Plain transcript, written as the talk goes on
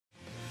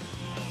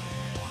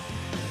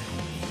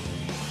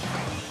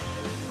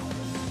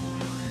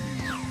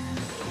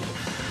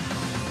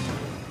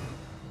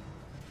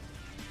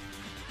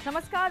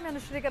नमस्कार, मी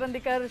श्री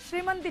करंदीकर.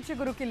 श्रीमंतीची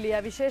गुरुकिल्ली या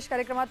विशेष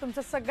कार्यक्रमात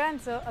तुमचं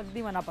सगळ्यांचं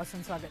अगदी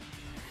मनापासून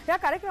स्वागत. या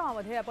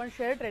कार्यक्रमामध्ये आपण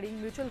शेअर ट्रेडिंग,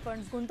 म्युच्युअल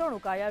फंड्स,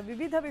 गुंतवणुका या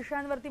विविध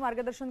विषयांवरती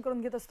मार्गदर्शन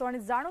करून घेत असतो आणि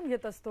जाणून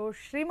घेत असतो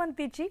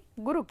श्रीमंतीची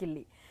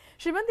गुरुकिल्ली.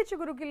 श्रीमंतीची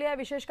गुरुकिल्ली या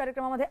विशेष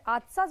कार्यक्रमामध्ये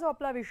आजचा जो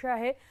आपला विषय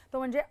आहे तो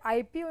म्हणजे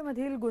IPO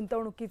मधील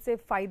गुंतवणुकीचे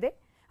फायदे.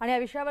 आणि या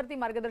विषयावरती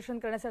मार्गदर्शन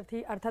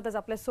करण्यासाठी अर्थातच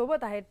आपल्या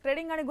सोबत आहेत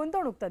ट्रेडिंग आणि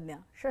गुंतवणूक तज्ञ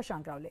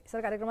शशांक रावले.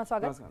 सर, कार्यक्रमात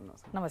स्वागत.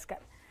 नमस्कार.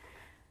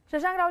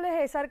 शशांक रावले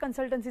हे SR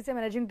कन्सल्टन्सीचे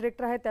मॅनेजिंग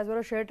डायरेक्टर आहेत.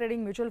 त्याचबरोबर शेअर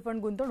ट्रेडिंग, म्युच्युअल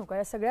फंड, गुंतवणूक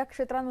या सगळ्या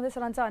क्षेत्रांमध्ये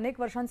सरांचा अनेक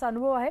वर्षांचा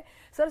अनुभव आहे.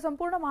 सर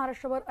संपूर्ण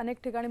महाराष्ट्रभर अनेक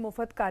ठिकाणी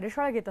मोफत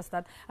कार्यशाळा घेत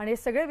असतात आणि हे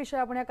सगळे विषय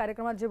आपण या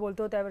कार्यक्रमात जे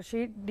बोलतो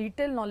त्यावर्षी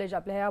डिटेल नॉलेज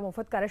आपल्या या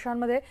मोफत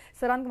कार्यशाळांमध्ये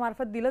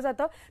सरांमार्फत दिलं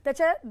जातं.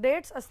 त्याच्या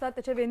डेट्स असतात,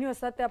 त्याचे व्हेन्यू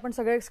असतात, ते आपण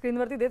सगळे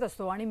स्क्रीनवरती देत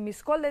असतो आणि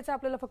मिस कॉल द्यायचा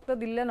आपल्याला फक्त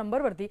दिलेल्या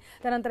नंबरवरती.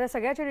 त्यानंतर या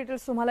सगळ्याचे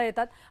डिटेल्स तुम्हाला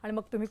येतात आणि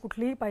मग तुम्ही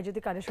कुठलीही पाहिजे ती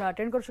कार्यशाळा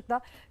अटेंड करू शकता.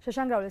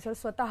 शशांक रावले सर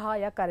स्वतः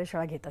या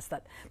कार्यशाळा घेत असतात.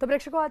 तर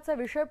प्रेक्षको, आजचा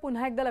विषय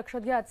पुन्हा एकदा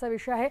लक्षात घ्या. आजचा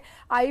विषय आहे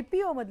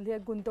IPO मधली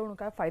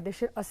गुंतवणूक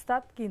फायदेशीर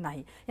असतात की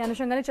नाही. या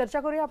अनुषंगाने चर्चा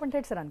करूया. आपण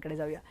थेट सरांकडे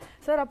जाऊया.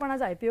 सर, आपण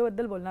आज IPO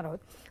बद्दल बोलणार आहोत.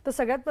 तर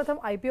सगळ्यात प्रथम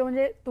IPO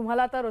म्हणजे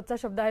तुम्हाला आता रोजचा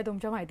शब्द आहे,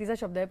 तुमच्या माहितीचा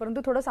शब्द आहे,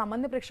 परंतु थोडं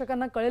सामान्य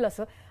प्रेक्षकांना कळेल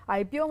असं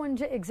IPO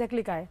म्हणजे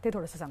एक्झॅक्टली काय ते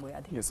थोडंसं सांगूया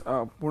आधी. येस,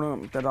 पूर्ण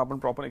त्याला आपण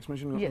प्रॉपर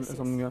एक्सप्लेनेशन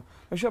समजून घ्या.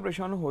 अशा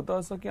प्रश्नानं होतं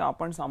असं की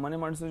आपण सामान्य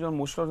माणसं जेव्हा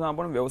मोस्ट ऑफ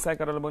आपण व्यवसाय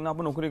करायला बघणं,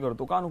 आपण नोकरी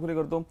करतो. का नोकरी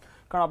करतो?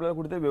 कारण आपल्याला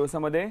कुठेतरी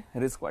व्यवसायामध्ये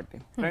रिस्क वाटते.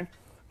 राईट,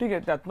 ठीक आहे.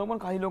 त्यातनं पण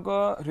काही लोक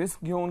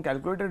रिस्क घेऊन,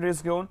 कॅल्क्युलेटेड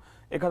रिस्क घेऊन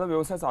एखादा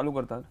व्यवसाय चालू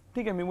करतात.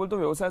 ठीक आहे, मी बोलतो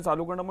व्यवसाय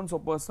चालू करणं पण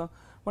सोपं असतं,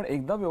 पण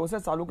एकदा व्यवसाय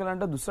चालू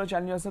केल्यानंतर दुसरं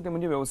चॅलेंज असतं ते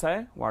म्हणजे व्यवसाय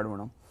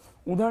वाढवणं.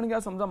 उदाहरण घ्या,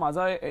 समजा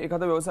माझा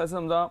एखादा व्यवसाय असेल,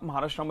 समजा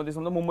महाराष्ट्रामध्ये,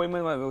 समजा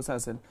मुंबईमध्ये माझा व्यवसाय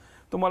असेल,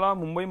 तर मला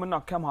मुंबईमधून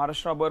अख्ख्या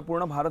महाराष्ट्राभर,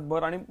 पूर्ण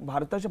भारतभर आणि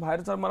भारताच्या बाहेर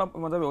जर मला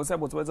माझा व्यवसाय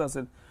पोचवायचा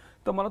असेल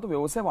तर मला तो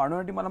व्यवसाय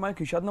वाढवण्यासाठी मला माझ्या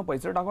खिशातनं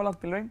पैसे टाकावे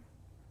लागतील. राईट,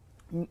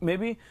 मे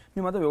बी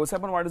मी माझा व्यवसाय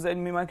पण वाढत जाईल,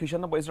 मी माझ्या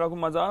खिशातनं पैसे टाकून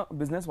माझा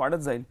बिझनेस वाढत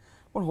जाईल.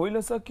 पण होईल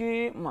असं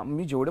की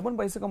मी जेवढे पण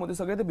पैसे कमवते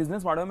सगळे ते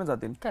बिझनेस वाढवण्यात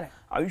जातील.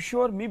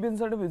 आयुष्यावर मी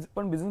बिझनेससाठी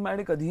पण बिझनेस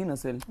माझ्याकडे कधीही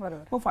नसेल.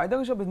 मग फायदा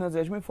कशा बिझनेस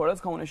याची? मी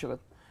फळच खाऊ नाही शकत.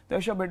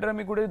 त्यापेक्षा बेटर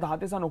मी कुठे 10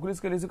 ते 6 नोकरीच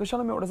केली,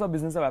 कशाला मी एवढासा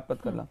बिझनेसचा व्यापार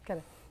करला.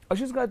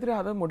 अशीच काहीतरी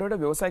हातात मोठ्या मोठ्या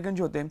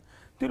व्यावसायिकांची होते.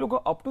 ती लोक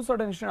अप टू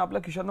सर्टन एक्सटेंट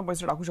आपल्या खिशातनं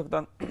पैसे टाकू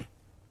शकतात.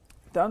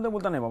 त्यानंतर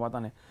बोलता नाही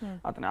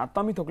बाबा,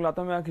 आता मी थकलो,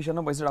 आता मी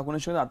खिशातनं पैसे टाकू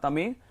नाही शकत, आता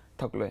मी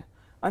थकलोय.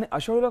 आणि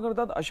अशा वेळेला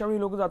करतात, अशा वेळी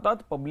लोक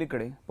जातात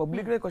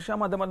पब्लिककडे कशा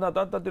माध्यमात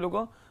जातात? तर ते लोक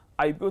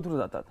IPO थ्रू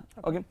जातात.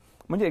 ओके,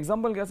 म्हणजे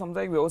एक्झाम्पल घ्या,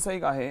 समजा एक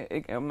व्यावसायिक आहे,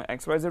 एक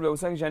XYZ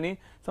व्यावसायिक, ज्यांनी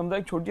समजा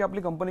एक छोटी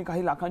आपली कंपनी,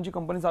 काही लाखांची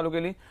कंपनी चालू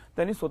केली.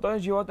 त्यांनी स्वतःच्या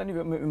जीवात त्यांनी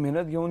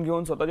मेहनत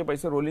घेऊन स्वतःचे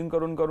पैसे रोलिंग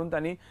करून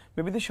त्यांनी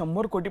मे बी ते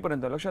 100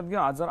 कोटीपर्यंत. लक्षात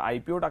घ्या, आज जर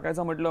IPO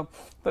टाकायचं म्हटलं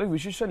तर एक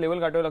विशिष्ट लेवल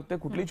गाठावी लागते.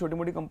 कुठली छोटी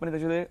मोठी कंपनी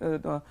त्याचे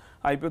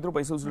IPO थ्रू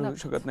पैसे उचलू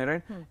शकत नाही.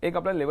 राईट, एक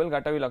आपल्याला लेवल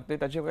गाठावी लागते,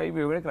 त्याचे काही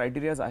वेगवेगळे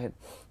क्रायटेरियाज आहेत.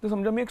 तर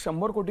समजा मी एक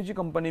 100 कोटीची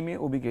कंपनी मी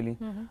उभी केली.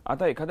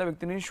 आता एखाद्या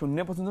व्यक्तीने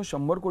 0 पासून जर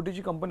 100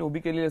 कोटीची कंपनी उभी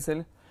केली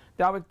असेल,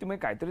 त्या व्यक्तीमध्ये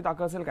काहीतरी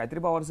ताकद असेल, काहीतरी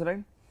पॉवर असेल. राईट,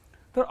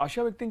 तर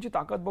अशा व्यक्तींची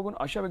ताकद बघून,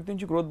 अशा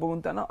व्यक्तींची ग्रोथ बघून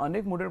त्यांना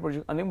अनेक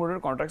मोठे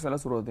कॉन्ट्रॅक्ट यायला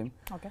सुरू होते.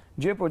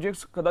 जे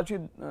प्रोजेक्ट कदाचित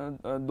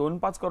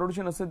 2-5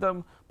 करोडचे नसतील तर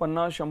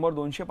 50, 100,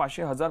 200,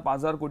 500, 1000,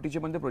 5000 कोटीचे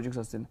पण ते प्रोजेक्ट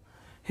असतील.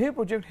 हे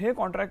प्रोजेक्ट, हे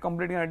कॉन्ट्रॅक्ट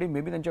कम्प्लीट करण्यासाठी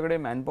मे बी त्यांच्याकडे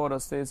मॅनपॉवर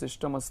असते,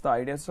 सिस्टम असतं,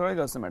 आयडिया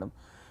सगळं असतं मॅडम.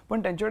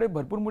 पण त्यांच्याकडे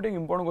भरपूर मोठी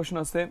इम्पॉर्टंट गोष्ट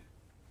असते.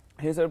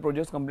 हे सगळे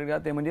प्रोजेक्ट कंप्लीट करा,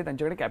 ते म्हणजे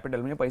त्यांच्याकडे कॅपिटल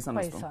म्हणजे पैसा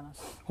नसतो.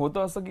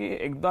 होतं असं की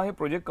एकदा हे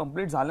प्रोजेक्ट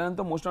कंप्लीट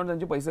झाल्यानंतर मोस्ट ऑफ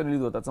त्यांचे पैसे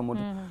रिलीज होतात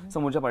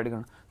समोरच्या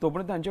पार्टीकडून.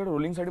 तोपर्यंत त्यांच्याकडे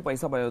रोलिंगसाठी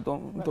पैसा पाहिजे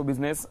होतो तो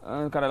बिझनेस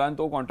करायला आणि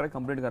तो कॉन्ट्रॅक्ट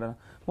कंप्लीट करायला.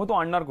 मग तो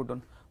आणणार कुठून?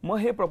 मग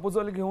हे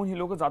प्रपोजल घेऊन ही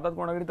लोक जातात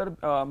कोणाकडे? तर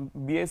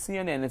BSE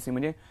आणि NSE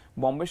म्हणजे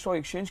बॉम्बे स्टॉक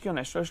एक्सचेंज किंवा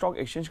नॅशनल स्टॉक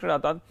एक्सचेंजकडे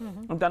जातात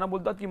आणि त्यांना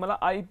बोलतात की मला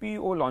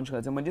IPO लॉन्च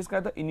करायचं. म्हणजेच काय?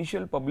 तर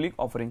इनिशियल पब्लिक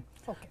ऑफरिंग.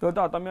 तर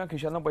आता मी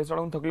खिशानं पैसा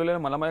टाकून थकलेलो आहे,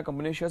 मला माझ्या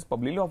कंपनी शेअर्स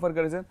पब्लिकली ऑफर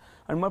करायचे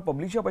आणि मला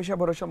पब्लिकच्या पैशा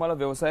भरोशा मला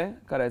व्यवसाय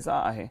करायचा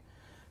आहे.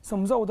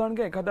 समजा उदाहरण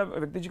घ्या, एखाद्या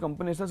व्यक्तीची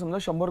कंपनी असेल, समजा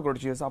 100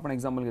 करोडची, असं आपण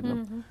एक्झाम्पल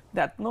घेतलं.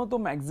 त्यातनं तो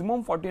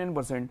मॅक्झिमम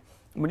 49%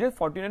 म्हणजे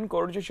 49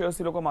 करोडचे शेअर्स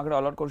ती लोक मागडे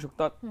अलॉट करू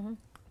शकतात.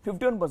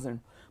 51%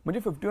 म्हणजे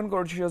 51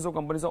 करोडचे शेअर्स जो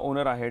कंपनीचा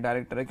ओनर आहे,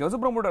 डायरेक्टर आहे किंवा जो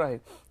प्रमोटर आहे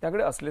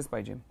त्याकडे असलेच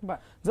पाहिजे.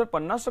 जर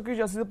 50%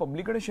 जास्त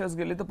पब्लिककडे शेअर्स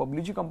गेले तर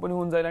पब्लिकची कंपनी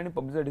होऊन जाईल आणि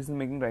पब्लिकचा डिसिजन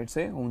मेकिंग राईट्स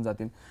होऊन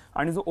जातील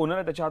आणि जो ओनर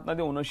आहे त्याच्या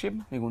हातात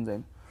ओनरशिप निघून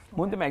जाईल.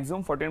 म्हणून ते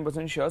मॅक्झिमम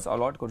 49% शेअर्स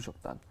अलॉट करू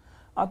शकतात.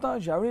 आता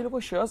ज्यावेळी लोक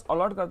शेअर्स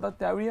अलॉट करतात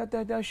त्यावेळी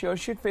त्या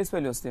शेअर्सची फेस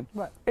व्हॅल्यू असते,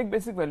 एक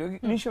बेसिक व्हॅल्यू,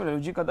 इनिशियल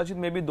व्हॅल्यू, जी कदाचित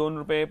मे बी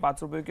 ₹2,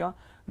 ₹5 किंवा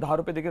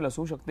 ₹10 देखील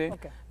असू शकते.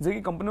 जे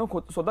की कंपनीवर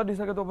स्वतः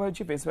डिसाईड करतो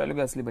ह्याची फेस व्हॅल्यू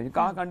काय असली पाहिजे.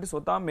 का? कारण ते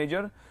स्वतः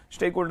मेजर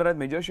स्टेक होल्डर आहेत,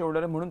 मेजर शेअर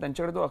होल्डर आहे, म्हणून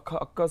त्यांच्याकडे तो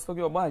हक्क असतो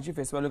की बाबा ह्याची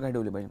फेस व्हॅल्यू काय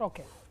ठेवली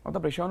पाहिजे. आता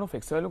प्रेक्षकांनो,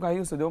 फेस व्हॅल्यू काही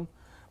असू देऊ,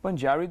 पण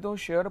ज्यावेळी तो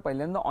शेअर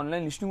पहिल्यांदा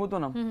ऑनलाईन लिस्टिंग होतो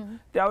ना,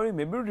 त्यावेळी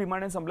मे बी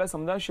डिमांड संपला.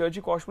 समजा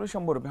शेअरची कॉस्ट म्हणजे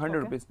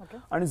 ₹100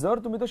 आणि जर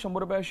तुम्ही तो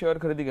 ₹100 शेअर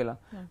खरेदी केला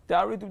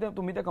त्यावेळी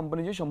तुम्ही त्या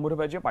कंपनीचे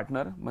 ₹100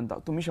 पार्टनर बनता.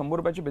 तुम्ही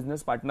 ₹100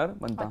 बिझनेस पार्टनर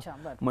बनता.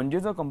 म्हणजे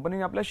जर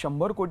कंपनीने आपल्या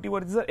 100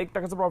 कोटीवरती जर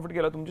 1% प्रॉफिट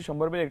केला, तुमचे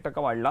 ₹100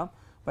 1% वाढला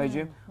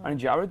पाहिजे आणि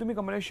ज्यावेळी तुम्ही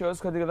कंपनीचे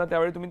शेअर्स खरेदी करता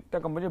त्यावेळी तुम्ही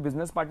त्या कंपनीचे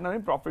बिझनेस पार्टनर आणि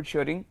प्रॉफिट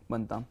शेअरिंग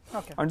बनता.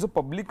 आणि जो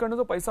पब्लिककडनं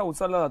जो पैसा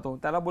उचलला जातो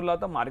त्याला बोलला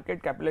जातं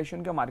मार्केट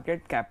कॅपिटलेशन किंवा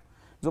मार्केट कॅप.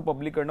 जो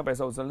पब्लिककडनं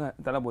पैसा उचलला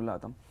त्याला बोलला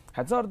जातं.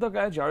 ह्याचा अर्थ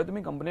काय, ज्यावेळी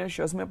तुम्ही कंपनीच्या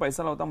शेअर्समध्ये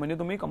पैसा लावता म्हणजे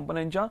तुम्ही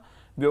कंपन्यांच्या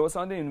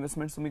व्यवसायामध्ये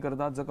इन्व्हेस्टमेंट्स तुम्ही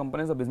करता. जर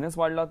कंपनीचा बिझनेस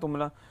वाढला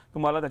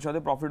तुम्हाला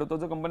त्याच्यामध्ये प्रॉफिट होतो.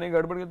 जर कंपनी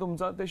गडबड केली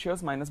तुमचा ते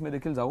शेअर्स मायनसमध्ये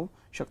देखील जाऊ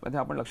शकतात. हे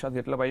आपण लक्षात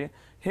घेतलं पाहिजे.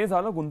 हे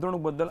झालं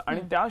गुंतवणूक बद्दल.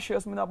 आणि त्या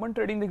शेअर्समध्ये आपण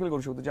ट्रेडिंग देखील करू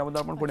शकतो, ज्याबद्दल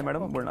आपण पुढे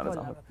मॅडम बोलणारच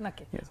आहोत.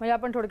 नक्की. म्हणजे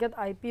आपण थोडक्यात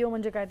IPO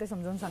म्हणजे काय ते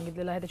समजावून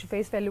सांगितलेलं आहे, त्याची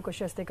फेस व्हॅल्यू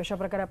कशी असते, कशा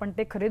प्रकारे आपण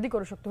ते खरेदी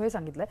करू शकतो हे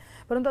सांगितलंय.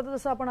 परंतु आता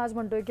जसं आपण आज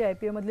म्हणतोय की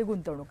IPO मधली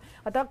गुंतवणूक,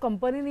 आता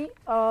कंपनीने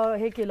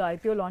हे केलं,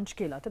 IPO लॉन्च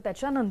केला, तर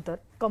त्याच्यानंतर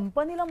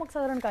कंपनीला मग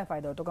साधारण काय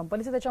फायदा होतो,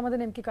 कंपनीचं त्याच्यामध्ये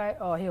नेमकी काय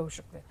हे होऊ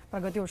शकते,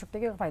 प्रगती होऊ शकते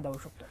किंवा फायदा होऊ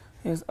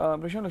शकतो?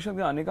 प्रश्न लक्षात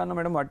घ्या. अनेकांना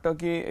मॅडम वाटतं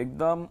की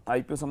एकदम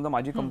IPO, समजा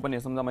माझी कंपनी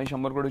आहे, समजा माझी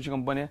 100 करोडची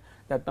कंपनी आहे,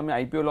 त्यातनं मी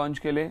IPO लॉन्च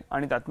केले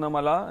आणि त्यातनं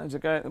मला जे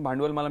काय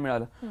भांडवल मला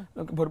मिळालं.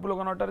 भरपूर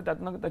लोकांना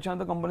वाटतं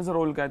त्याच्यानंतर कंपनीचा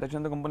रोल काय,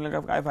 त्याच्यानंतर कंपनीला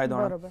काय फायदा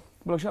होणार.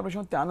 लक्षात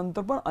प्रश्न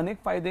त्यानंतर पण अनेक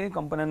फायदे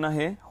कंपन्यांना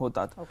हे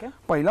होतात.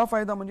 पहिला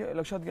फायदा म्हणजे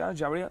लक्षात घ्या,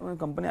 ज्यावेळी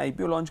कंपनी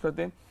IPO लॉन्च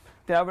करते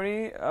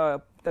त्यावेळी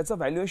त्याचं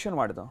व्हॅल्युएशन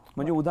वाढतं.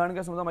 म्हणजे उदाहरण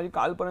काय, समजा माझी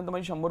कालपर्यंत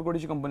माझी 100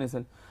 कोटीची कंपनी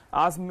असेल,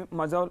 आज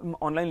माझं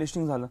ऑनलाईन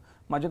लिस्टिंग झालं,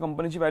 माझ्या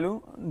कंपनीची व्हॅल्यू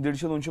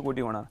 150-200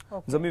 कोटी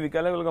होणार. जर मी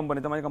विकायला गेलो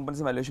कंपनी तर माझ्या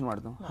कंपनीचं व्हॅल्युएशन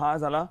वाढतं. हा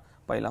झाला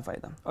पहिला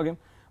फायदा. ओके.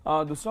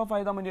 दुसरा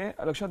फायदा म्हणजे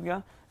लक्षात घ्या,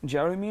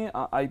 ज्यावेळी मी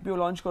IPO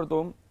लॉन्च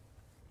करतो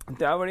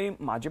त्यावेळी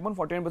माझे पण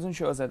 49%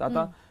 शेअर्स आहेत.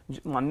 आता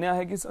मान्य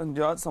आहे की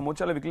जेव्हा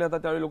समोरच्याला विकले जातात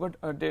त्यावेळी लोक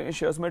ते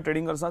शेअर्समध्ये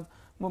ट्रेडिंग करतात,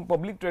 मग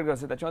पब्लिक ट्रेड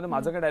करतात, त्याच्यामध्ये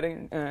माझं काही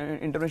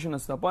डायरेक्ट इंटरव्हेन्शन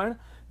नसतं. पण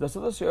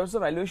जसं जसं शेअर्सचं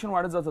व्हॅल्युएशन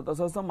वाढत जातं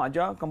तसं तसं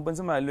माझ्या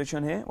कंपनीचं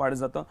व्हॅल्युएशन हे वाढत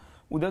जातं.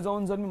 उद्या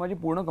जाऊन जर मी माझी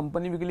पूर्ण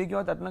कंपनी विकली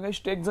किंवा त्यातनं काही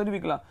स्टेक जरी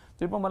विकला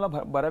तरी पण मला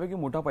बऱ्यापैकी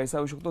मोठा पैसा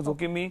येऊ शकतो, जो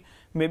की मी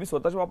मे बी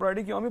स्वतःच्या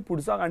वापरासाठी किंवा मी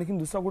पुढचा आणखी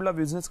दुसरा कुठला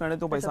बिझनेस करणे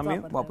तो पैसा मी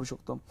वापरू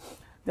शकतो.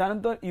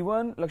 त्यानंतर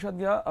इव्हन लक्षात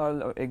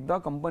घ्या, एकदा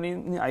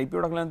कंपनीने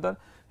IPO टाकल्यानंतर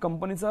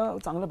कंपनीचं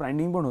चांगलं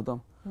ब्रँडिंग पण होतं.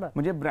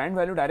 म्हणजे ब्रँड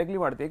व्हॅल्यू डायरेक्टली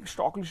वाढते. एक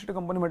स्टॉक लिस्टेड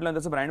कंपनी म्हटल्यानंतर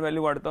त्याचं ब्रँड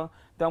व्हॅल्यू वाढतं.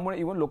 त्यामुळे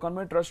इव्हन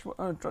लोकांमध्ये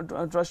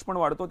ट्रस्ट पण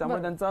वाढतो.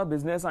 त्यामुळे त्यांचा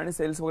बिझनेस आणि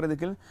सेल्स वगैरे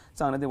देखील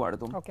चांगला ते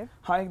वाढतो.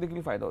 हा एक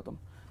देखील फायदा होतो.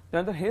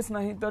 त्यानंतर हेच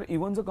नाही तर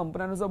इव्हन जर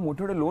कंपन्यांना जर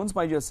मोठे मोठे लोन्स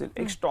पाहिजे असेल,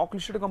 एक स्टॉक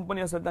लिस्टेड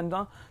कंपनी असेल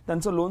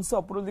त्यांचं लोन्सचं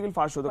अप्रुव्हल देखील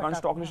फास्ट होतं, कारण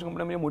स्टॉक लिस्टेड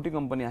कंपनी म्हणजे मोठी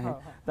कंपनी आहे,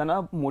 त्यांना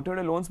मोठे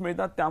मोठे लोन्स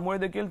मिळतात. त्यामुळे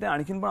देखील ते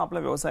आणखीन पण आपला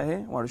व्यवसाय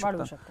हे वाढू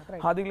शकतात.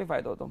 हा देखील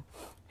फायदा होतो.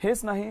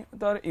 हेच नाही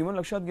तर इव्हन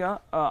लक्षात घ्या,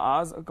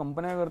 आज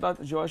कंपन्या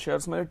करतात जेव्हा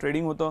शेअर्समध्ये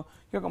ट्रेडिंग होतं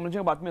किंवा कंपनीची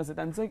बातमी असते,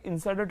 त्यांचं एक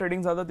इन्सायडर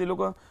ट्रेडिंग झालं, ते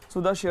लोक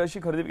सुद्धा शेअर्सची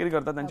खरेदी विक्री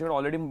करतात. त्यांच्याकडे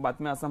ऑलरेडी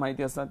बातम्या असं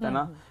माहिती असतात,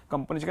 त्यांना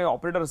कंपनीचे काही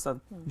ऑपरेटर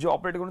असतात जे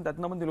ऑपरेट करून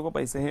त्यातनं पण ते लोक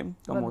पैसे हे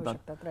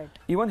कमवतात.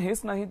 इव्हन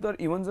हेच नाही तर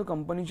इव्हन जर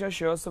कंपनीच्या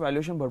शेअर्सचं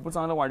व्हॅल्युएशन भरपूर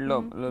चांगलं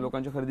वाढलं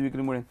लोकांच्या खरेदी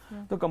विक्रीमुळे,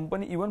 तर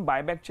कंपनी इव्हन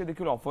बायबॅकचे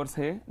देखील ऑफर्स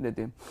हे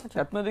देते.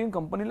 त्यातनं देखील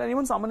कंपनीला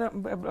इव्हन सामान्य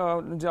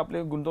जे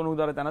आपले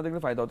गुंतवणूकदार आहेत त्यांना देखील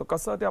फायदा होतो.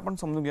 कसं ते आपण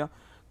समजून घ्या.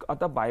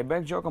 आता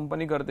बायबॅक जेव्हा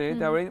कंपनी करते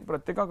त्यावेळी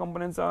प्रत्येक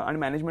कंपन्यांचा आणि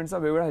मॅनेजमेंटचा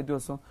वेगळा हेतू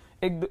असतो.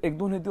 एक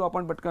दोन हेतू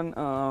आपण पटकन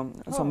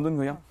समजून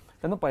घेऊया.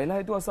 त्यांना पहिला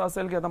हेतू असा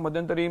असेल की आता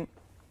मध्यंतरी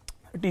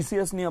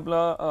TCSनी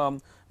आपला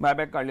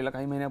बायबॅक काढलेला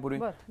काही महिन्यापूर्वी.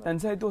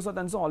 त्यांचा हेतू असा,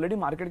 त्यांचं ऑलरेडी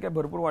मार्केट कॅप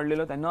भरपूर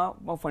वाढलेलं,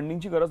 त्यांना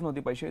फंडिंगची गरज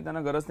नव्हती, पैसे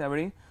त्यांना गरज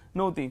त्यावेळी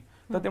नव्हती.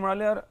 तर ते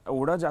म्हणाले यार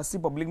एवढा जास्ती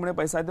पब्लिकमध्ये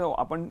पैसा आहे तर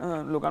आपण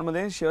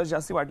लोकांमध्ये शेअर्स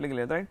जास्ती वाटले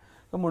गेले, राईट.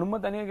 तर म्हणून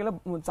मग त्यांनी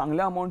केलं,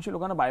 चांगल्या अमाऊंटची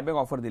लोकांना बायबॅक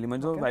ऑफर दिली.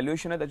 म्हणजे जो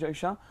व्हॅल्युएशन आहे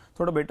त्याच्यापेक्षा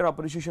थोडं बेटर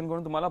अप्रिशिएशन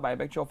करून तुम्हाला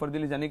बायबॅकची ऑफर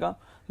दिली, ज्याने का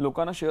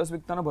लोकांना शेअर्स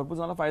विकताना भरपूर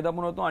चांगला फायदा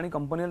पण होतो आणि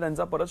कंपनीला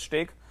त्यांचा परत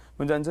स्टेक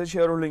म्हणजे त्यांचं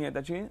शेअर होल्डिंग आहे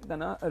त्याची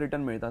त्यांना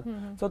रिटर्न मिळतात.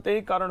 सो ते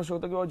एक कारण असू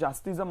शकतं किंवा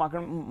जास्ती जर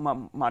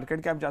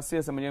मार्केट कॅप जास्ती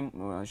असेल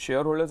म्हणजे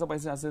शेअर होल्डरचा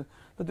पैसे असेल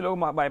तर ते लोक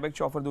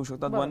बायबॅकची ऑफर देऊ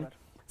शकतात. वन.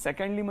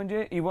 सेकंडली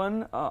म्हणजे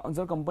इव्हन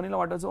जर कंपनीला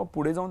वाटायचं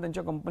पुढे जाऊन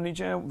त्यांच्या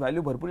कंपनीचे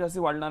व्हॅल्यू भरपूर जास्त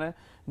वाढणार आहे,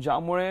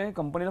 ज्यामुळे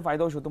कंपनीला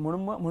फायदा होऊ शकतो,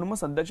 म्हणून मग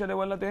सध्याच्या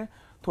लेवलला ते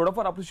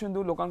थोडंफार अप्रिशिएशन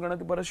देऊ लोकांकडे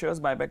ते परत शेअर्स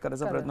बायबॅक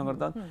करायचा प्रयत्न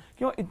करतात.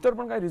 किंवा इतर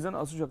पण काही रिझन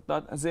असू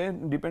शकतात, जे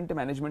डिपेंड ते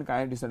मॅनेजमेंट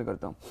काय डिसाईड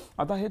करतं.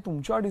 आता हे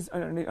तुमच्या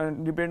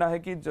डिपेंड आहे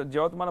की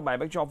जेव्हा तुम्हाला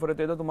बायबॅकची ऑफर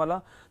येते तर तुम्हाला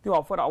ती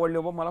ऑफर आवडली,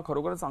 बाबा मला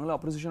खरोखर चांगलं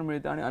अप्रिशिएशन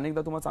मिळते आणि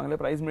अनेकदा तुम्हाला चांगले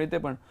प्राइस मिळते,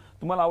 पण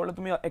तुम्हाला आवडलं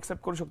तुम्ही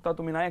एक्सेप्ट करू शकता.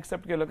 तुम्ही नाही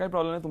एक्सेप्ट केलं काही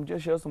प्रॉब्लेम नाही, तुमचे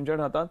शेअर्स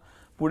तुमच्याकडे राहतात,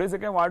 पुढे जे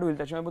काही वाढ होईल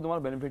त्याच्यामुळे पण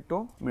तुम्हाला बेनिफिट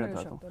तो मिळत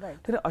राहतो.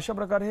 तर अशा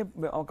प्रकारे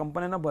हे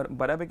कंपन्यांना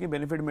बऱ्यापैकी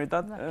बेनिफिट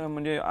मिळतात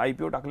म्हणजे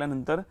IPO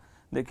टाकल्यानंतर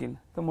देखील.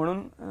 तर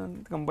म्हणून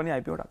कंपनी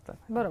IPO टाकतात.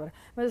 बरोबर.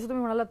 म्हणजे जसं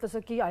तुम्ही म्हणालात तसं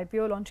की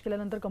IPO लॉन्च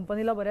केल्यानंतर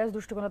कंपनीला बऱ्याच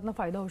दृष्टिकोनातून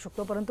फायदा होऊ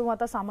शकतो, परंतु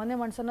आता सामान्य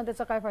माणसांना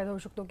त्याचा काय फायदा होऊ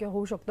शकतो किंवा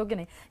होऊ शकतो की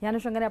नाही या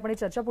अनुषंगाने आपण ही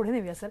चर्चा पुढे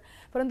नेऊया सर.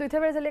 परंतु इथे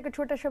वेळ झाली एका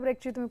छोट्याशा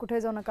ब्रेकची. तुम्ही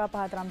कुठे जाऊ नका,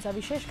 पाहत राहा आमचा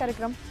विशेष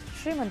कार्यक्रम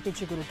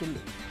श्रीमंतीची गुरुकिल्ली.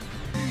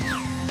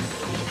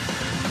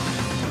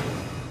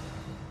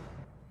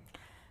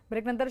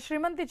 ब्रेकनंतर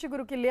श्रीमंतीची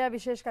गुरुकिल्ली या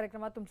विशेष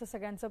कार्यक्रमात तुमचं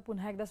सगळ्यांचं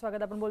पुन्हा एकदा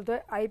स्वागत. आपण बोलतोय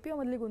IPO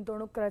मधली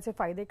गुंतवणूक करायचे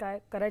फायदे काय,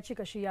 करायची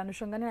कशी या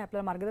अनुषंगाने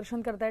आपल्याला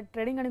मार्गदर्शन करतायत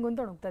ट्रेडिंग आणि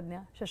गुंतवणूक तज्ज्ञ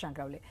शशांक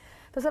रावले.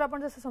 तर सर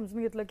आपण जसं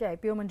समजून घेतलं की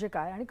IPO म्हणजे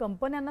काय आणि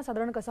कंपन्यांना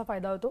साधारण कसा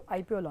फायदा होतो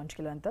IPO लॉन्च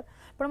केल्यानंतर,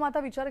 पण मग आता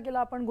विचार केला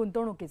आपण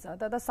गुंतवणुकीचा,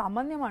 तर आता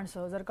सामान्य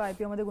माणसं जर का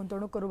IPO मध्ये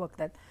गुंतवणूक करू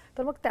बघतायत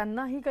तर मग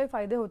त्यांनाही काही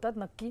फायदे होतात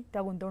नक्की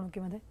त्या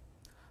गुंतवणुकीमध्ये?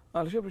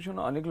 अशा प्रश्न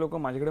अनेक लोक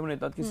माझ्याकडे पण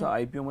येतात की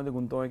IPO मध्ये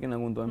गुंतवाय की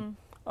न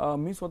गुंतवाय.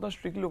 मी स्वतः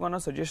स्ट्रिक्टली लोकांना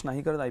सजेस्ट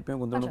नाही करत IPO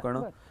गुंतवणूक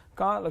करणं.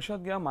 का लक्षात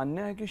घ्या,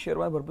 मान्य आहे की शेअर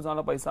बाजार भरपूर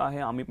चांगला पैसा आहे,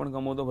 आम्ही पण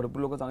कमवतो,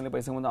 भरपूर लोक चांगले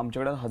पैसे कमवतात,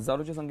 आमच्याकडे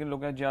हजारोच्या संख्येने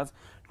लोक आहेत जे आज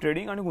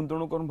ट्रेडिंग आणि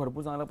गुंतवणूक करून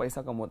भरपूर चांगला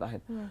पैसा कमवत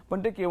आहेत.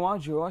 पण ते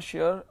जेव्हा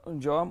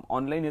शेअर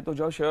ऑनलाईन येतो,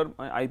 जेव्हा शेअर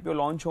IPO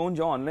लॉन्च होऊन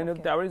जेव्हा ऑनलाईन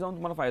येतो त्यावेळी जाऊन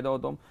तुम्हाला फायदा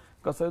होतो.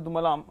 कसं आहे,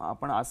 तुम्हाला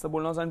आपण आज तर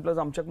बोलणार आणि प्लस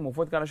आमच्या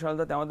मोफत कार्यशाळा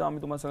तर त्यामध्ये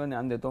आम्ही तुम्हाला सगळं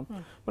ज्ञान देतो.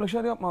 पण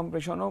लक्षात घ्या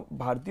प्रेक्षांनो,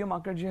 भारतीय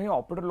मार्केट जे आहे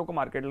ऑपरेटर लोक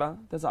मार्केटला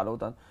ते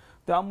चालवतात,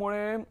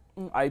 त्यामुळे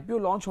IPO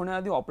लॉन्च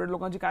होण्याआधी ऑपरेटर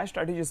लोकांची काय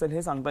स्ट्रॅटेजी असेल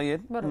हे सांगता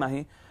येत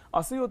नाही.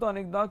 असंही होतं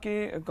अनेकदा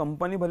की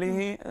कंपनी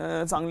भलेही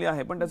चांगली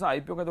आहे पण त्याचा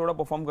IPO काय तेवढा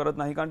परफॉर्म करत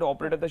नाही, कारण तो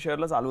ऑपरेटर त्या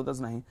शेअरला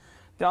चालवतच नाही.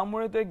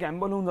 त्यामुळे ते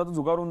गॅम्बल होऊन जातं,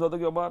 जुगार होऊन जातं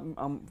की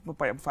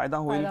बाबा फायदा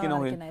होईल की न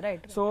होईल.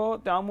 सो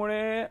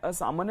त्यामुळे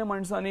सामान्य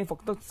माणसाने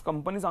फक्त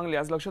कंपनी चांगली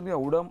आज लक्षात घ्या,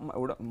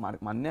 एवढं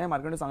मान्य आहे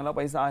मार्केटमध्ये चांगला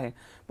पैसा आहे,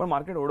 पण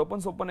मार्केट एवढं पण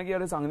सोपं नाही की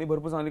अरे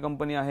भरपूर चांगली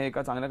कंपनी आहे,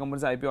 एका चांगल्या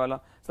कंपनीचा IPO आला,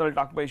 सरळ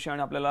टाक पैसे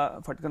आणि आपल्याला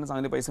फटकन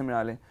चांगले पैसे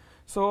मिळाले.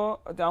 सो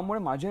त्यामुळे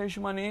माझ्या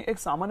हिशोबाने एक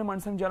सामान्य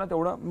माणसाने ज्याला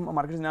तेवढं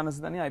मार्केट ज्ञान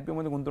असतं त्यांनी IPO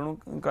मध्ये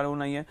गुंतवणूक करू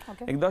नये.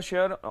 एकदा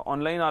शेअर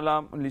ऑनलाईन आला,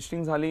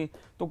 लिस्टिंग झाली,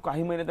 तो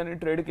काही महिने त्यांनी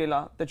ट्रेड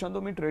केला, त्याच्यानंतर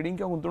तुम्ही ट्रेडिंग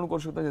किंवा गुंतवणूक करू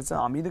शकता, ज्याचं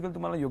आम्ही देखील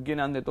तुम्हाला योग्य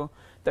ज्ञान देतो.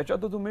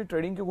 त्याच्यात तुम्ही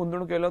ट्रेडिंग किंवा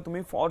गुंतवणूक केलं,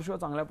 तुम्ही फॉर शुअर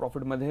चांगल्या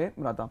प्रॉफिटमध्ये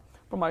राहता.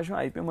 पण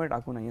माझ्याशिवाय IPO मध्ये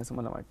टाकू नये असं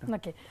मला वाटतं.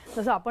 नक्की.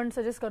 जसं आपण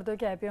सजेस्ट करतोय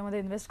की IPO मध्ये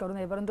इन्व्हेस्ट करू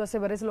नये, परंतु असे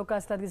बरेच लोक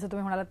असतात की जसं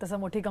तुम्ही म्हणालात तसं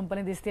मोठी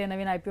कंपनी दिसते,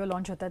 नवीन IPO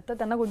लॉन्च होतात, तर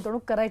त्यांना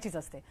गुंतवणूक करायचीच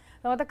असते.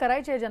 तर आता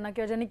करायची आहे ज्यांना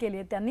किंवा ज्यांनी केली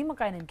आहे त्यांनी मग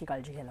काय नेमकी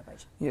काळजी घ्यायला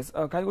पाहिजे? येस,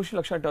 काही गोष्टी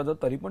लक्षात ठेवा.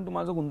 तरी पण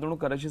तुम्हाला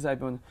गुंतवणूक करायचीच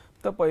IPO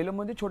मध्ये, तर पहिलं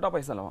म्हणजे छोटा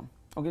पैसा लावा.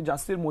 ओके,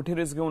 जास्ती मोठी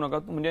रिस्क घेऊ नका,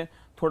 म्हणजे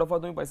थोडाफार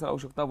तुम्ही पैसा लावू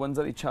शकता वन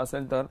जर इच्छा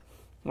असेल तर.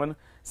 पण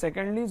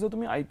सेकंडली जर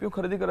तुम्ही IPO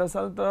खरेदी करत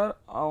असाल तर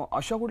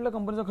अशा कुठल्या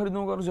कंपनीचा खरेदी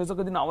नको करू ज्याचं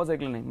कधी नावच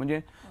ऐकलं नाही, म्हणजे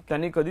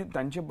त्यांनी कधी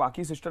त्यांचे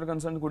बाकी सिस्टर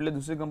कन्सर्न कुठल्या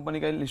दुसरी कंपनी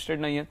काही लिस्टेड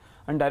नाही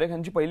आहेत आणि डायरेक्ट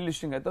ह्यांची पहिली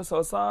लिस्टिंग आहे, तर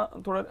सहसा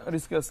थोडं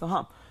रिस्की असतं.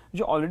 हां,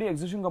 जे ऑलरेडी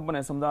एक्झिस्टिंग कंपनी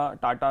आहे, समजा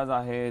टाटाज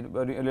आहे,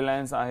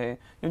 रिलायन्स आहे,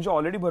 यांच्या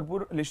ऑलरेडी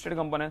भरपूर लिस्टेड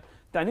कंपन्या आहेत,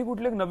 त्यांनी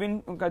कुठले नवीन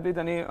काहीतरी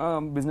त्यांनी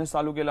बिझनेस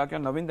चालू केला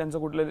किंवा नवीन त्यांचं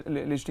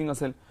कुठलं लिस्टिंग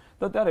असेल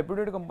तर त्या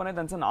रेप्युटेड कंपन्या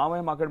त्यांचं नाव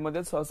आहे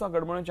मार्केटमध्ये, सहसा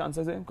गडबडण्याचे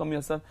चान्सेस कमी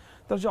असतात.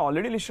 तर जे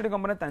ऑलरेडी लिस्टेड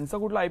कंपन्या त्यांचा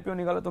कुठला IPO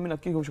निघाला तुम्ही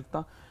नक्की घेऊ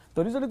शकता.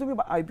 तरी जरी तुम्ही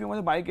IPO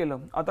मध्ये बाय केलं,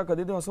 आता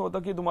कधी ते असं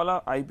होतं की तुम्हाला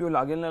IPO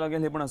लागेल नाही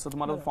लागेल हे पण असतं,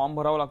 तुम्हाला फॉर्म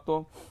भरावा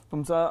लागतो,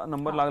 तुमचा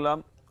नंबर लागला,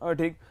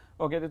 ठीक,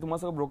 ओके, ते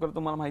तुम्हाला सगळं ब्रोकर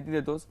तुम्हाला माहिती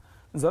देतोच.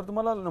 जर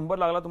तुम्हाला नंबर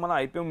लागला, तुम्हाला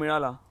IPO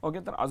मिळाला, ओके,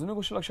 तर अजून एक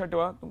गोष्ट लक्षात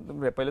ठेवा,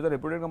 पहिले तर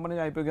रेप्युटेड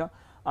कंपनीचा IPO घ्या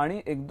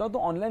आणि एकदा तो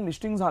ऑनलाईन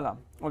लिस्टिंग झाला,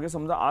 ओके,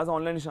 समजा आज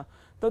ऑनलाईन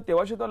तर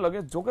तेव्हाशी तर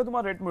लगेच जो काही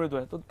तुम्हाला रेट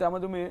मिळतोय तर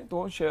त्यामध्ये तुम्ही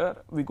तो शेअर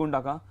विकून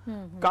टाका.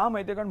 का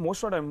माहितीये, कारण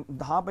मोस्ट ऑफ टाइम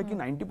 10 पैकी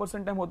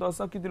 90% टाइम होतं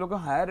असं की ती लोक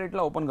हायर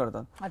रेटला ओपन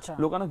करतात.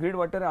 लोकांना ग्रीड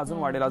वाटतं अजून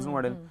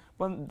वाढेल,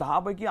 पण 10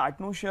 पैकी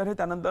 8-9 शेअर हे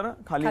त्यानंतर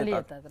खाली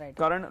येतात,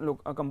 कारण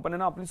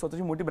कंपन्यांना आपली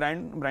स्वतःची मोठी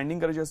ब्रँडिंग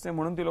करायची असते,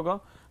 म्हणून ती लोक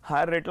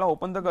हायर रेटला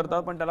ओपन तर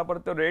करतात, पण त्याला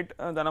परत रेट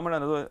त्यांना म्हणा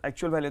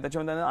ऍक्च्युअल व्हॅल्यू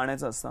त्याच्यामध्ये त्यांना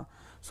आणायचं असतं.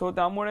 सो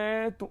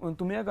त्यामुळे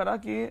तुम्ही हे करा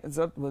की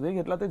जर मध्ये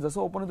घेतला ते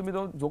जसं ओपन तुम्ही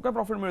जो काय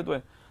प्रॉफिट मिळतोय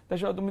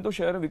त्याशिवाय तुम्ही तो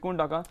शेअर विकून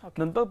टाका.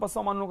 नंतर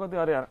पस्सा मानू नका ते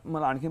अरे यार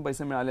मला आणखी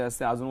पैसे मिळाले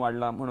असते, अजून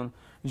वाढला म्हणून.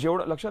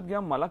 जेवढं लक्षात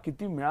घ्या, मला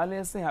किती मिळाले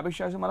असते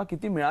ह्यापेक्षा मला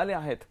किती मिळाले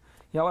आहेत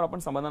यावर आपण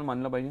समाधान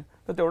मानलं पाहिजे.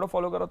 तर तेवढं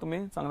फॉलो करा, तुम्ही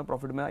चांगला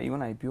प्रॉफिट मिळा,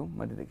 इव्हन IPO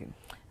मध्ये देखील.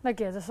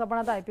 नक्की. जसं आपण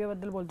आता IPO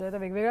बद्दल बोलतोय तर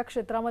वेगवेगळ्या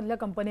क्षेत्रामधल्या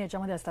कंपनी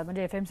याच्यामध्ये असतात,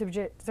 म्हणजे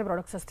FMCGचे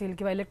प्रोडक्ट्स असतील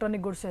किंवा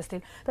इलेक्ट्रॉनिक गुड्स असतील,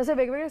 तसे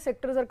वेगवेगळे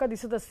सेक्टर जर का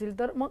दिसत असतील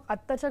तर मग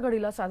आत्ताच्या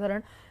घडीला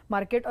साधारण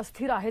मार्केट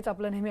अस्थिर आहेच,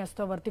 आपलं नेहमी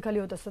असतं, वरती खाली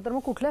होत असतं, तर मग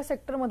कुठल्या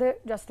सेक्टरमध्ये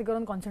जास्ती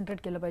करून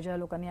कॉन्सन्ट्रेट केलं पाहिजे या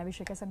लोकांनी,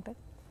 याविषयी काय सांगताय?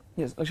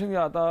 येस, लक्षात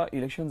घ्या, आता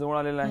इलेक्शन जवळ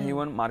आलेलं आहे,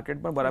 इव्हन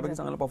मार्केट पण बऱ्यापैकी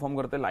चांगलं परफॉर्म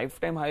करते. लाईफ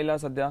टाइम हायला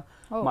सध्या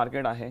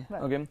मार्केट आहे,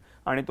 ओके,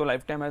 आणि तो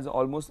लाईफ टाइम हाय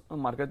ऑलमोस्ट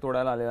मार्केट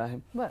तोडायला आलेला आहे.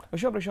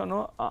 अशा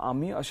प्रश्नानं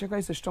आम्ही असे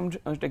काही सिस्टम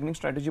टेक्निक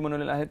स्ट्रॅटेजी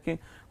बनवलेल्या आहेत की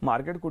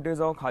मार्केट कुठे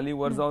जाओ, खाली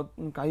वर जाओ,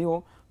 काही हो,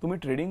 तुम्ही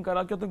ट्रेडिंग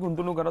करा किंवा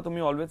गुंतवणूक करा,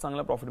 तुम्ही ऑलवेज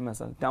चांगला प्रॉफिट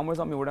मिळाल. त्यामुळेच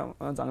आम्ही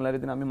एवढ्या चांगल्या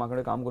रीतीने आम्ही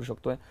मार्केट काम करू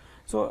शकतोय.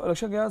 सो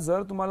लक्षात घ्या,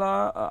 जर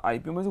तुम्हाला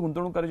IPO मध्ये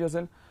गुंतवणूक करायची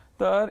असेल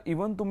तर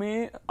इव्हन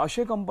तुम्ही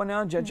अशा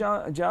कंपन्या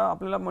ज्या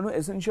आपल्याला म्हणून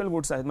एसेन्शियल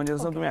गुड्स आहेत, म्हणजे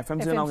जसं तुम्ही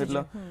FMC नाव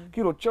घेतलं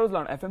की रोजच्या रोज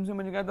लागणार. FMC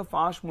म्हणजे काय, तर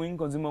फास्ट मुव्हिंग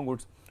कन्झ्युमर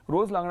गुड्स,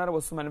 रोज लागणाऱ्या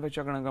वस्तू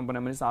मॅन्युफॅक्चर करणाऱ्या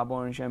कंपन्या, म्हणजे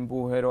साबण,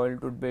 shampoo, hair oil,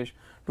 toothpaste,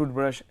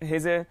 toothbrush, हे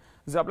जे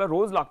आपल्याला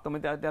रोज लागतं,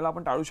 म्हणजे त्याला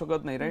आपण टाळू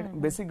शकत नाही, राईट,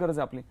 बेसिक गरज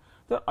आहे आपली.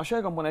 तर अशा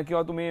कंपन्या,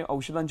 किंवा तुम्ही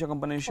औषधांच्या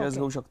कंपन्या शेअर्स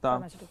घेऊ शकता,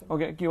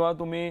 ओके, किंवा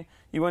तुम्ही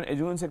इव्हन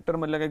एज्युकेशन सेक्टर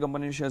मधल्या काही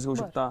कंपन्यांचे शेअर्स घेऊ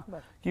शकता,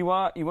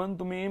 किंवा इव्हन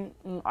तुम्ही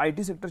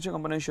IT सेक्टरच्या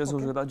कंपन्यांचे शेअर्स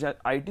घेऊ शकता. ज्या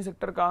IT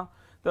सेक्टर का,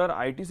 तर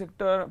IT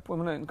सेक्टर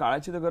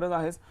काळाची तर गरज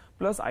आहेच,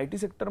 प्लस IT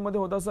सेक्टरमध्ये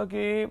होत असं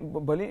की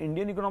भले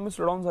इंडियन इकॉनॉमी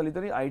स्लोडाऊन झाली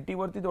तरी IT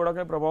वरती तेवढा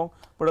काही प्रभाव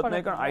पडत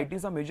नाही, कारण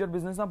ITचा मेजर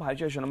बिझनेस हा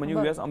बाहेरच्या देशांना म्हणजे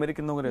US,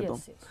 अमेरिकन वगैरे येतो.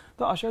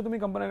 तर अशा तुम्ही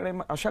कंपन्यांकडे,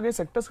 अशा काही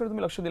सेक्टर्सकडे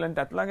तुम्ही लक्ष दिलं आणि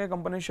त्यातला काही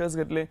कंपनी शेअर्स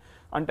घेतले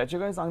आणि त्याचे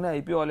काही चांगले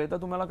IPO आले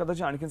तर तुम्हाला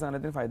कदाचित आणखी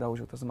चांगल्याने फायदा होऊ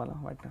शकतो असं मला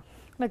वाटतं.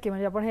 नक्की.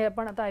 म्हणजे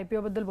आपण आता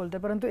IPO बद्दल बोलतोय,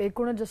 परंतु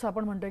एकूणच जसं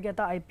आपण म्हणतोय की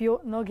आता IPO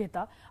न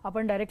घेता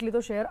आपण डायरेक्टली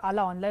तो शेअर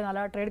आला, ऑनलाईन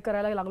आला, ट्रेड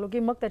करायला लागलो की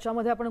मग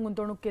त्याच्यामध्ये आपण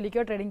गुंतवणूक केली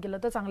किंवा ट्रेडिंग केलं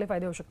तर चांगले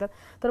फायदे होऊ शकतात.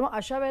 तर मग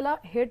अशा वेळेला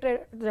हे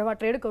जेव्हा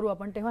ट्रेड करू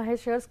आपण तेव्हा हे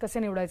शेअर्स कसे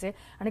निवडायचे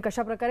आणि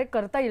कशा प्रकारे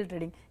करता येईल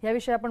ट्रेडिंग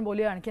याविषयी आपण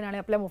बोलूया आणखीन आणि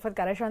आपल्या मोफत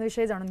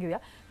कार्यशाळांविषयी जाणून घेऊया.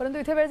 परंतु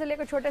इथे वेळ झाली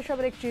एका छोट्याशा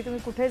ब्रेकची.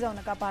 तुम्ही कुठे जाऊ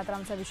नका, पाहत राहा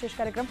आमचा विशेष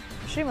कार्यक्रम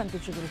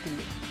श्रीमंतीची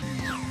गुरुकिल्ली.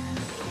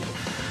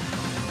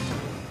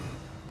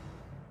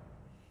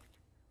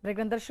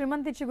 ब्रेकनंतर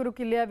श्रीमंतीची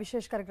गुरुकिल्ली या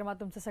विशेष कार्यक्रमात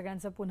तुमचं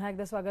सगळ्यांचं पुन्हा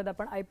एकदा स्वागत.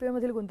 आपण IPO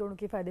मधील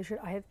गुंतवणुकी फायदेशीर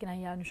आहेत की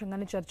नाही या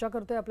अनुषंगाने चर्चा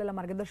करतोय. आपल्याला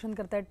मार्गदर्शन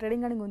करतायत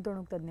ट्रेडिंग आणि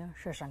गुंतवणूक तज्ञ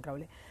शशांक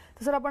रावले.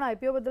 तर आपण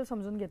IPO बद्दल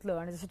समजून घेतलं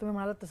आणि जसं तुम्ही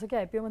म्हणालात तसं की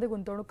IPO मध्ये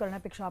गुंतवणूक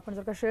करण्यापेक्षा आपण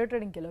जर का शेअर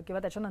ट्रेडिंग केलं किंवा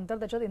त्याच्यानंतर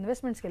त्याच्यात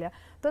इन्व्हेस्टमेंट्स केल्या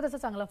तर त्याचा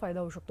चांगला फायदा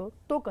होऊ शकतो.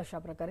 तो कशा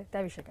प्रकारे,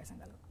 त्याविषयी काय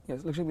सांगाल?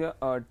 येस, लक्षात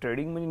घ्या,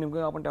 ट्रेडिंग म्हणजे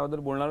नेमकं आपण त्याबद्दल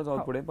बोलणारच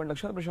आहोत पुढे. पण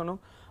लक्षात प्रश्न,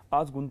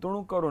 आज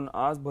गुंतवणूक करून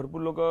आज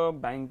भरपूर लोक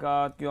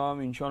बँकात किंवा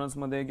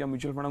इन्शुरन्समध्ये किंवा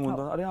म्युच्युअल फंडात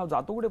गुंतवतात. अरे हा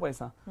जातो कुठे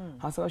पैसा?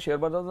 हा सगळा शेअर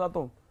बाजारात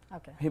जातो.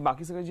 हे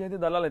बाकी सगळे जे आहे ते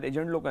दलाल आहेत,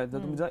 एजंट लोक आहेत. जर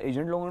तुम्ही जर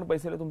एजंट लोकांकडे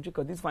पैसे दिले तुमची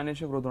कधीच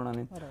फायनान्शियल ग्रोथ होणार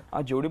नाही.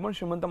 आज जेवढी पण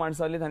श्रीमंत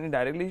माणसं आली त्यांनी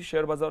डायरेक्टली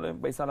शेअर बाजारावर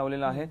पैसा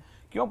लावलेला आहे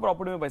किंवा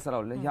प्रॉपर्टीवर पैसा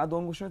लावलेला. ह्या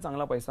दोन गोष्टी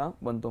चांगला पैसा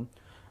बनतो.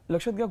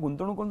 लक्षात घ्या,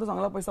 गुंतवणूक करून तर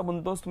चांगला पैसा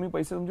बनतोच. तुम्ही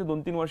पैसे तुमचे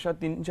 2-3 वर्षात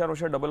 3-4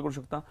 वर्षात डबल करू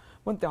शकता.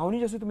 पण त्याहूनही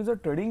जसे तुम्ही जर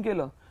ट्रेडिंग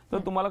केलं तर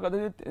तुम्हाला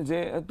कदाचित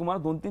जे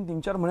तुम्हाला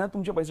 2-3-4 महिन्यात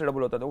तुमचे पैसे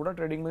डबल होतात. एवढा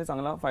ट्रेडिंगमध्ये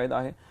चांगला फायदा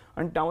आहे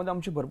आणि त्यामध्ये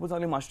आमची भरपूर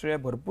चांगली मास्टरी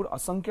आहे. भरपूर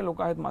असंख्य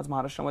लोक आहेत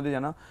महाराष्ट्रामध्ये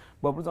ज्यांना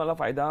भरपूर चांगला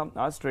फायदा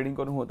आज ट्रेडिंग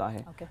करून होत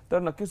आहे. तर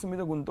नक्कीच तुम्ही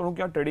जर गुंतवणूक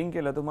किंवा ट्रेडिंग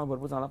केलं तर तुम्हाला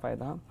भरपूर चांगला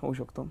फायदा होऊ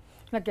शकतो.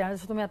 नक्की. आणि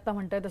जसं तुम्ही आता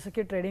म्हणताय तसं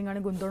की ट्रेडिंग आणि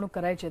गुंतवणूक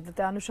करायची तर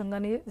त्या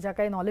अनुषंगाने ज्या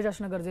काही नॉलेज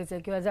असणं गरजेचं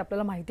आहे किंवा जे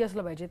आपल्याला माहिती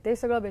असलं पाहिजे ते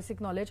सगळं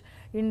बेसिक नॉलेज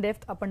इन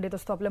डेप्थ आपण देत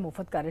असतो आपल्या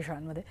मोफत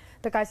कार्यशाळांमध्ये.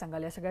 तर काय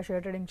सांगाल या सगळ्या शेअर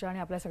ट्रेडिंगच्या आणि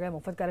आपल्या सगळ्या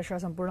मोफत कार्यशाळा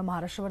संपूर्ण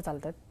महाराष्ट्रभर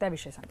चालतात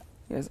त्याविषयी सांगा.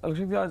 येस,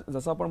 लक्षात घ्या,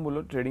 जसं आपण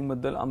बोललो ट्रेडिंग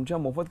बद्दल, आमच्या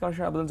मोफत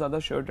कार्यशाळेबद्दल जाता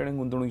शेअर ट्रेडिंग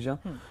गुंतवणुकीच्या.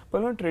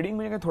 पहिलं ट्रेडिंग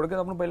म्हणजे काय थोडक्यात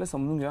आपण पहिले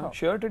समजून घ्या.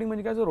 शेअर ट्रेडिंग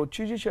म्हणजे काय,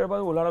 रोजची जी शेअर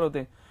बाजार उलाढाल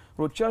होते,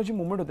 रोजच्या जी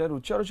मुवमेंट होते,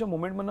 रोजच्या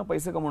मुवमेंटमधनं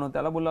पैसे कमवणं,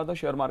 त्याला बोलला होता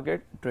शेअर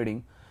मार्केट ट्रेडिंग.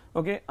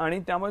 ओके. आणि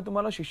त्यामुळे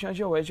तुम्हाला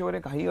शिक्षणाच्या वयाच्या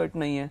वगैरे काही अट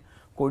नाहीये.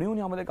 कोणीहून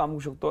यामध्ये काम करू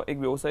शकतो. एक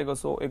व्यावसायिक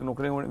असो, एक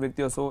नोकरी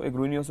व्यक्ती असो, एक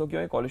गृहिणी असो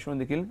किंवा एक कॉलेज स्टुडंट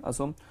देखील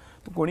असो,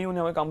 कोणी येऊन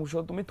यामध्ये काम करू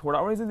शकतो. तुम्ही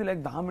थोडा वेळ जर दिला,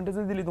 एक 10 मिनिटं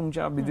जर दिली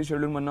तुमच्या बिझी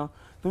शेड्यूलमधनं,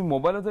 तुम्ही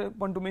मोबाईलवर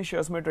पण तुम्ही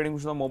शेअर्समध्ये ट्रेडिंग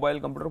करू शकता. मोबाईल,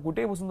 कम्प्युटर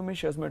कुठेही बसून तुम्ही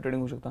शेअर्समध्ये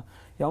ट्रेडिंग करू शकता.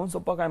 याहून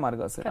सोपा काय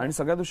मार्ग असेल? आणि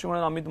सगळ्या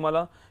दृष्टिकोनात आम्ही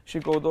तुम्हाला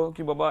शिकवतो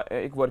की बाबा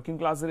एक वर्किंग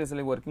क्लास जरी असेल,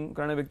 एक वर्किंग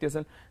करणारी व्यक्ती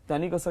असेल,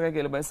 त्यांनी कसं काय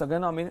केलं पाहिजे,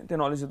 सगळ्यांना आम्ही ते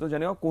नॉलेज देतो.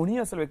 जेणेकरून कोणीही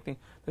असेल व्यक्ती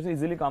त्याचे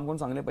इझिली काम करून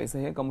चांगले पैसे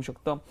हे कमवू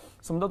शकतं.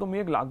 समजा तुम्ही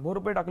एक लाखभर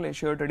रुपये टाकले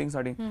शेअर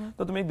ट्रेडिंगसाठी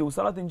तर तुम्ही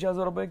दिवसाला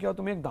 3-4 रुपये किंवा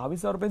तुम्ही एक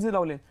 10-20 रुपये जे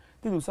लावले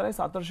ते दिवसाला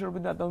 700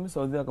 रुपये आता तुम्ही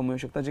सहजरित्या कमवू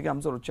शकता, जे की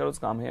आमचं रोजच्या रोज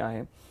काम हे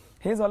आहे.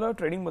 हे झालं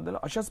ट्रेडिंग बद्दल.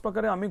 अशाच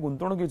प्रकारे आम्ही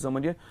गुंतवणुकीचं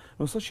म्हणजे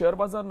नुसतं शेअर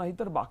बाजार नाही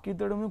तर बाकी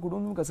तर तुम्ही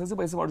कुठून कसे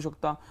पैसे वाढू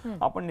शकता,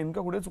 आपण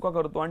नेमकं कुठे चुका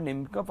करतो आणि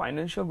नेमकं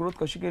फायनान्शियल ग्रोथ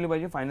कशी केली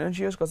पाहिजे,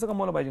 फायनान्शियल कसं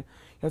कमवलं पाहिजे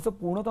याचं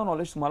पूर्णतः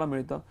नॉलेज तुम्हाला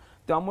मिळतं.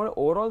 त्यामुळे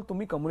ओव्हरऑल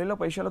तुम्ही कमवलेल्या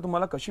पैशाला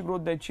तुम्हाला कशी ग्रोथ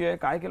द्यायची आहे,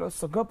 काय केलं,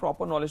 सगळं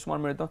प्रॉपर नॉलेज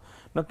तुम्हाला मिळतं.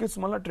 नक्कीच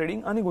तुम्हाला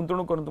ट्रेडिंग आणि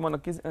गुंतवणूक करून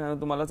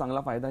तुम्हाला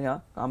चांगला फायदा ह्या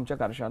आमच्या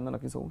कार्यशाळांना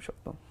नक्कीच होऊ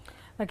शकतो.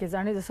 नक्कीच.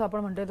 आणि जसं आपण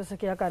म्हणतोय तसं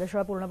की या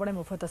कार्यशाळा पूर्णपणे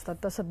मोफत असतात.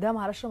 तर सध्या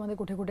महाराष्ट्रामध्ये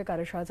कुठे कुठे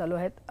कार्यशाळा चालू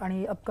आहेत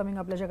आणि अपकमिंग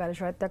आपल्या ज्या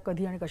कार्यशाळा आहेत त्या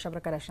कधी आणि कशा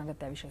प्रकारे असणार आहेत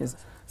त्याविषयी?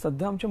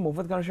 सध्या आमच्या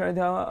मोफत कार्यशाळा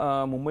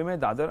ह्या मुंबईमध्ये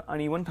दादर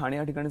आणि इव्हन ठाणे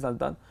या ठिकाणी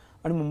चालतात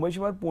आणि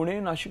मुंबईशिवाय पुणे,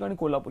 नाशिक आणि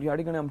कोल्हापूर या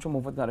ठिकाणी आमच्या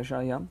मोफत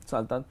कार्यशाळा ह्या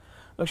चालतात.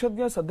 लक्षात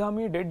घ्या, सध्या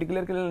आम्ही डेट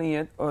डिक्लेअर केलेली नाही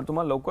आहेत.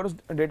 तुम्हाला लवकरच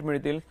डेट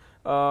मिळतील.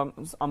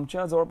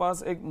 आमच्या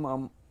जवळपास एक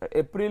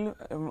एप्रिल,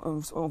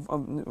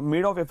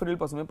 मिड ऑफ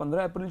एप्रिलपासून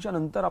 15 एप्रिलच्या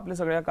नंतर आपल्या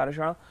सगळ्या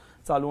कार्यशाळा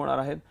चालू होणार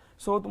आहेत.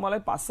 सो तुम्हाला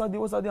 5-6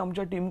 दिवस आधी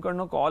आमच्या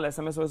टीमकडनं कॉल,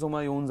 SMS वगैरे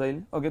तुम्हाला येऊन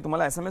जाईल. ओके,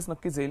 तुम्हाला SMS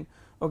नक्कीच येईल.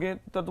 ओके,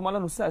 तर तुम्हाला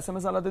नुसतं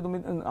SMS आला तर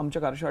तुम्ही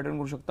आमच्या कार्यशाळा अटेंड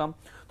करू शकता.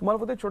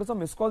 तुम्हाला फक्त एक छोटासा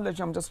मिस कॉल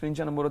द्यायची आमच्या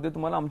स्क्रीनच्या नंबरवरती,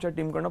 तुम्हाला आमच्या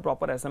टीमकडनं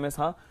प्रॉपर SMS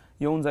हा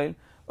येऊन जाईल.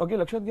 ओके,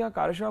 लक्षात घ्या,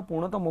 कार्यशाळा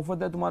पूर्णतः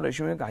मोफत आहे. तुम्हाला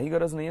रेशो काही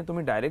गरज नाही आहे.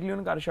 तुम्ही डायरेक्टली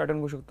येऊन कार्यशाळा अटेंड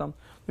करू शकता.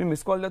 तुम्ही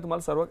मिस कॉल द्या,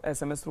 तुम्हाला सर्व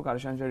SMS थ्रू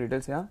कार्यशाळांच्या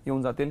डिटेल्स ह्या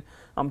येऊन जातील.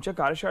 आमच्या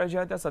कार्यशाळा ज्या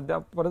आहेत त्या सध्या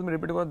परत मी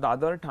रिपीट करतो,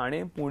 दादर,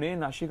 ठाणे, पुणे,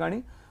 नाशिक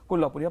आणि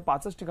कोल्हापूर या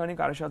 5च ठिकाणी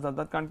कार्यशाळा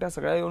चालतात. कारण त्या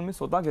सगळ्या येऊन मी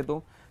स्वतः घेतो,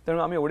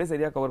 त्यामुळे आम्ही एवढेच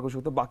एरिया कव्हर करू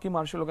शकतो. बाकी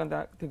महाराष्ट्र लोकांना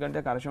त्या ठिकाणी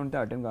त्या कार्यशाळा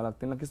अटेंड करावं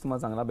लागतील. नक्कीच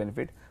तुम्हाला चांगला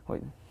बेनिफिट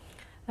होईल.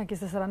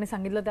 नक्कीच. सरांनी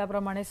सांगितलं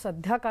त्याप्रमाणे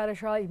सध्या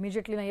कार्यशाळा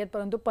इमिजिएटली नाही आहेत,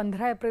 परंतु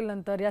 15 एप्रिल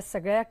नंतर या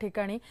सगळ्या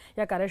ठिकाणी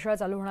या कार्यशाळा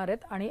चालू होणार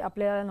आहेत. आणि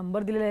आपल्याला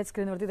नंबर दिलेला आहे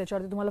स्क्रीनवरती,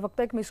 त्याच्यावरती तुम्हाला फक्त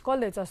एक मिस कॉल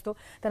द्यायचा असतो.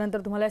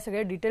 त्यानंतर तुम्हाला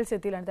सगळे डिटेल्स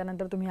येतील आणि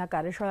त्यानंतर तुम्ही या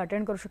कार्यशाळा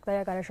अटेंड करू शकता.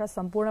 या कार्यशाळा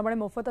संपूर्णपणे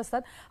मोफत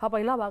असतात. हा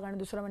पहिला भाग. आणि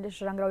दुसरा म्हणजे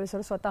शशांक रावले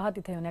सर स्वतः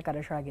तिथे येऊन या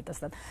कार्यशाळा घेत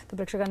असतात. तर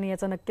प्रेक्षकांनी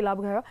याचा नक्की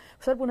लाभ घ्यावा.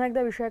 सर, पुन्हा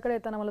एकदा विषयाकडे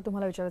येताना मला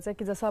तुम्हाला विचारायचं आहे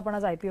की जसं आपण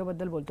आज IPO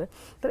बद्दल बोलतोय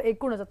तर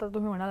एकूणच आता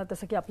तुम्ही म्हणाला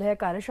तसं की आपल्या या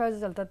कार्यशाळा ज्या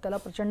चालतात त्याला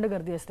प्रचंड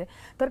गर्दी असते.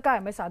 तर काय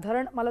म्हणजे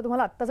साधारण मला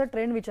तुम्हाला आत्ताचा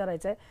ट्रेंड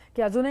विचारायचा आहे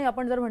की अजूनही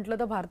आपण जर म्हटलं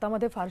तर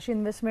भारतामध्ये फारशी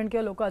इन्व्हेस्टमेंट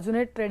किंवा लोक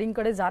अजूनही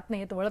ट्रेडिंगकडे जात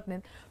नाहीत, वळत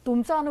नाहीत.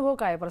 तुमचा अनुभव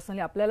काय पर्सनली?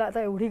 आपल्याला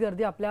आता एवढी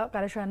गर्दी आपल्या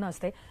कार्यशाळांना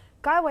असते,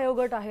 काय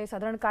वयोगट आहे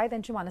साधारण, काय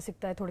त्यांची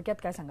मानसिकता आहे, थोडक्यात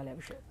काय सांगाल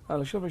याविषयी?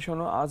 लक्ष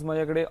प्रश्न, आज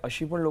माझ्याकडे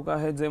अशी पण लोक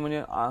आहेत जे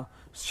म्हणजे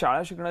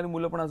शाळा शिकणारी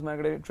मुलं पण आज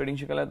माझ्याकडे ट्रेडिंग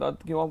शिकायला येतात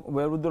किंवा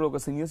वयोवृद्ध लोक,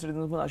 सिनियर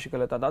सिटीजन पण आज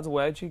शिकायला येतात. आज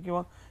वयाची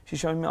किंवा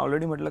शिक्षण मी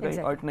ऑलरेडी म्हटलं काही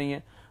अट नाहीये.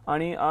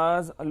 आणि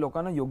आज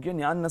लोकांना योग्य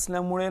ज्ञान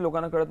नसल्यामुळे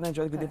लोकांना कळत नाही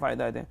याच्यात किती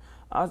फायदा आहे ते.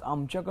 आज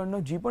आमच्याकडनं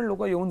जी पण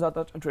लोक येऊन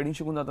जातात ट्रेडिंग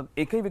शिकून जातात,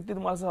 एकही व्यक्ती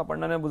तुम्हाला असं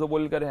सापडणार नाही जो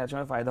बोलेल की अरे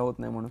ह्याच्यामुळे फायदा होत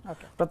नाही म्हणून.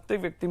 प्रत्येक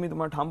व्यक्ती, मी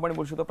तुम्हाला ठामपणे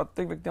बोलू शकतो,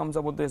 प्रत्येक व्यक्ती आमचा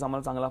बोलतो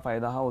आम्हाला चांगला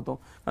फायदा हा होतो,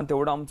 कारण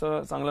तेवढं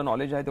आमचं चांगलं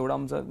नॉलेज आहे, तेवढं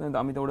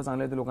आम्ही तेवढं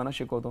चांगलं आहे ते लोकांना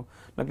शिकवतो.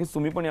 नक्कीच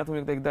तुम्ही पण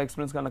यातून एकदा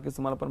एक्सपिरियन्स करा, नक्कीच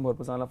तुम्हाला पण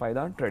भरपूर चांगला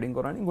फायदा ट्रेडिंग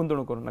करून आणि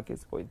गुंतवणूक करून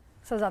नक्कीच होईल.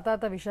 सर, जाता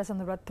आता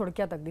विषयासंदर्भात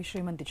थोडक्यात अगदी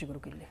श्रीमंतीची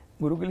गुरुकिल्ली.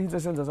 गुरुकिल्ली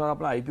जसा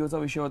आपला आयपीओचा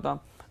विषय होता,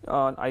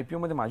 आयपीओ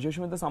मध्ये माझ्या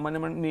हिशोबाने तर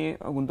सामान्यपणे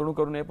गुंतवणूक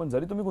करू नये, पण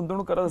जरी तुम्ही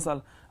गुंतवणूक करत असाल,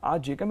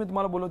 आज जे काही मी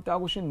तुम्हाला बोललो त्या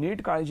गोष्टी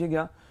नीट काळजी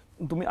घ्या.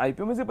 तुम्ही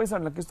आयपीओ मध्ये पैसा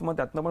नक्कीच तुम्हाला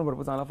त्यातनं पण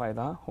भरपूर चांगला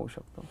फायदा होऊ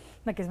शकतो.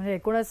 नक्कीच, म्हणजे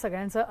एकूणच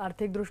सगळ्यांचं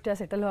आर्थिकदृष्ट्या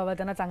सेटल व्हावं,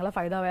 त्यांना चांगला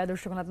फायदा व्हावा या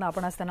दृष्टिकोनातून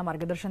आपण आज त्यांना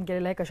मार्गदर्शन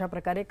केलेलं आहे, कशा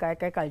प्रकारे काय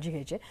काय काळजी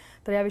घ्यायची.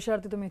 तर या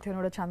विषयावरती तुम्ही इथे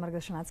एवढं छान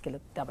मार्गदर्शन आज केलं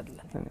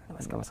त्याबद्दल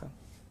नमस्कार.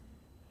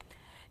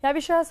 या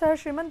विषयासह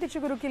श्रीमंतीची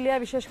गुरुकिल्ली या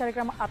विशेष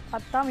कार्यक्रम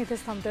आता मी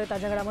इथेच थांबतोय.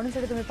 ताज्या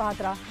घडामोडींसाठी तुम्ही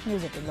पाहत राहा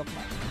न्यूज 18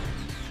 लोकमत.